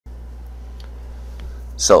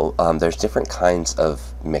There's different kinds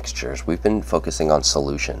of mixtures. We've been focusing on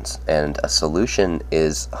solutions, and a solution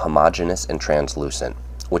is homogeneous and translucent,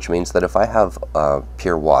 which means that if I have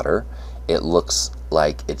pure water, it looks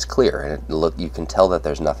like it's clear, and you can tell that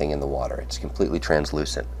there's nothing in the water. It's completely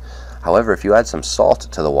translucent. However, if you add some salt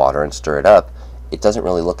to the water and stir it up, it doesn't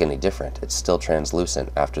really look any different. It's still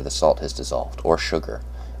translucent after the salt has dissolved, or sugar.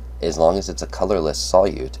 As long as it's a colorless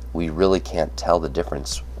solute, we really can't tell the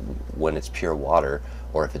difference when it's pure water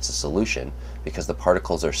or if it's a solution, because the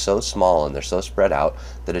particles are so small and they're so spread out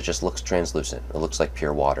that it just looks translucent. It looks like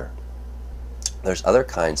pure water. There's other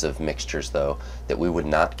kinds of mixtures, though, that we would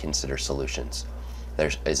not consider solutions.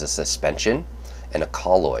 There is a suspension and a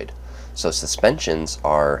colloid. So suspensions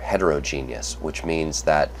are heterogeneous, which means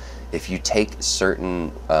that if you take a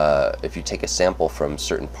sample from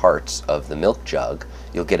certain parts of the milk jug,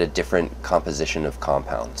 you'll get a different composition of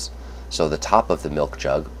compounds. So the top of the milk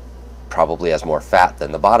jug probably has more fat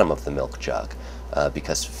than the bottom of the milk jug,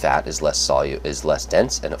 because fat is less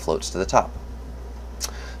dense and it floats to the top.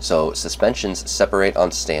 So suspensions separate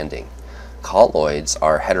on standing. Colloids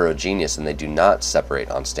are heterogeneous and they do not separate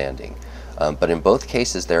on standing. But in both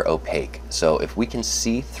cases they're opaque. So if we can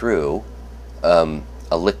see through a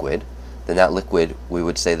liquid, then that liquid, we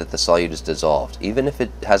would say that the solute is dissolved. Even if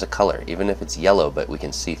it has a color, even if it's yellow but we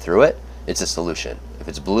can see through it, it's a solution. If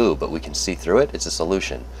it's blue but we can see through it, it's a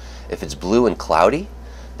solution. If it's blue and cloudy,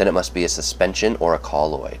 then it must be a suspension or a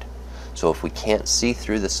colloid. So if we can't see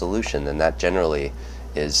through the solution, then that generally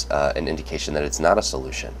is an indication that it's not a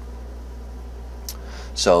solution.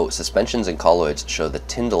 So suspensions and colloids show the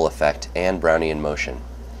Tyndall effect and Brownian motion.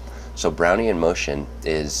 So Brownian motion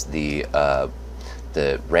is the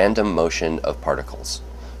random motion of particles.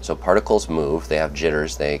 So particles move, they have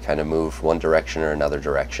jitters, they kind of move one direction or another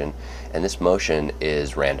direction, and this motion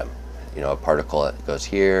is random. You know, a particle goes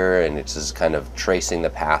here, and it's just kind of tracing the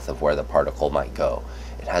path of where the particle might go.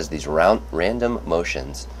 It has these random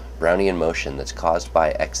motions, Brownian motion, that's caused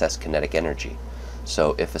by excess kinetic energy.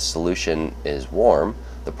 So if a solution is warm,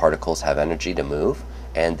 the particles have energy to move,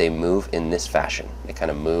 and they move in this fashion. They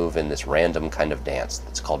kind of move in this random kind of dance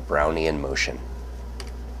that's called Brownian motion.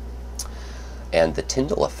 And the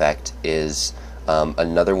Tyndall effect is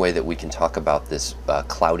another way that we can talk about this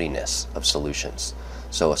cloudiness of solutions.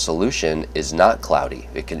 So a solution is not cloudy.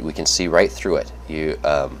 We can see right through it.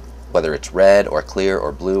 Whether it's red or clear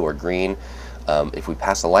or blue or green, if we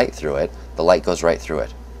pass a light through it, the light goes right through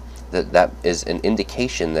it. That is an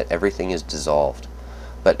indication that everything is dissolved.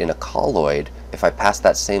 But in a colloid, if I pass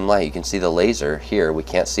that same light, you can see the laser here. We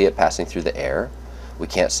can't see it passing through the air. We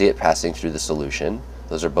can't see it passing through the solution.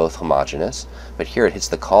 Those are both homogeneous. But here it hits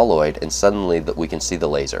the colloid, and suddenly we can see the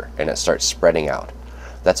laser, and it starts spreading out.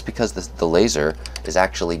 That's because the laser is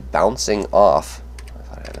actually bouncing off. I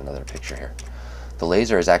thought I had another picture here. The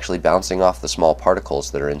laser is actually bouncing off the small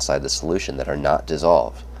particles that are inside the solution that are not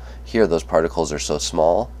dissolved. Here, those particles are so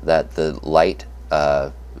small that the light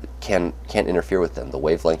can't interfere with them. The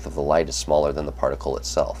wavelength of the light is smaller than the particle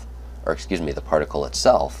itself. Or excuse me, the particle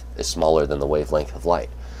itself is smaller than the wavelength of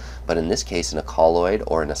light. But in this case, in a colloid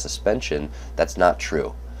or in a suspension, that's not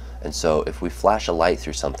true. And so if we flash a light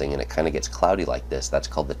through something and it kind of gets cloudy like this, that's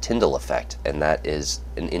called the Tyndall effect, and that is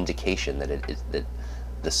an indication that that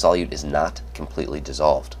the solute is not completely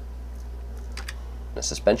dissolved. A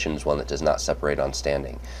suspension is one that does not separate on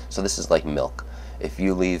standing. So this is like milk. If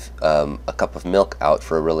you leave a cup of milk out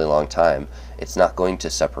for a really long time, it's not going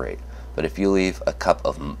to separate. But if you leave a cup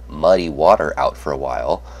of muddy water out for a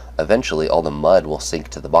while, eventually all the mud will sink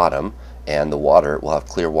to the bottom and the water will have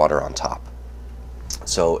clear water on top.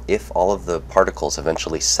 So if all of the particles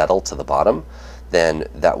eventually settle to the bottom, then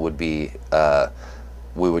that would be,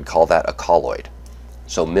 we would call that a colloid.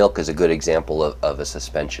 So milk is a good example of a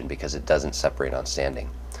suspension because it doesn't separate on standing.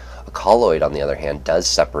 A colloid, on the other hand, does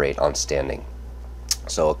separate on standing.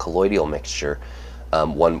 So a colloidal mixture,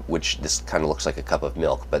 one which this kind of looks like a cup of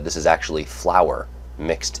milk, but this is actually flour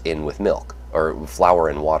mixed in with milk, or flour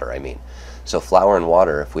and water, I mean. So flour and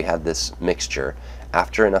water, if we had this mixture,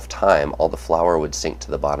 after enough time, all the flour would sink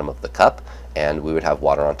to the bottom of the cup and we would have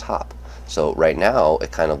water on top. So right now,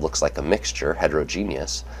 it kind of looks like a mixture,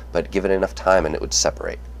 heterogeneous, but give it enough time and it would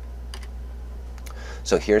separate.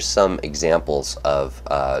 So here's some examples of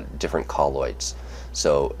different colloids.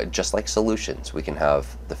 So just like solutions, we can have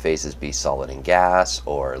the phases be solid and gas,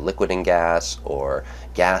 or liquid and gas, or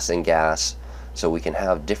gas and gas. So we can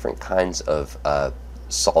have different kinds of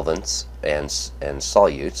solvents and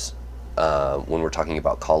solutes when we're talking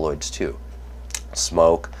about colloids too.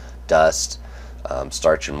 Smoke, dust,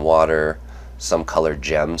 starch and water, some colored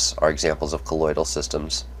gems are examples of colloidal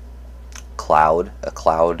systems. cloud. A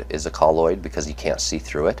cloud is a colloid because you can't see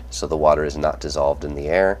through it, so the water is not dissolved in the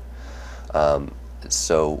air.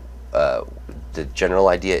 The general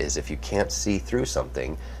idea is if you can't see through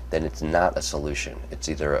something, then it's not a solution. It's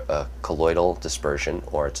either a colloidal dispersion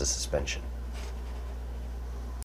or it's a suspension.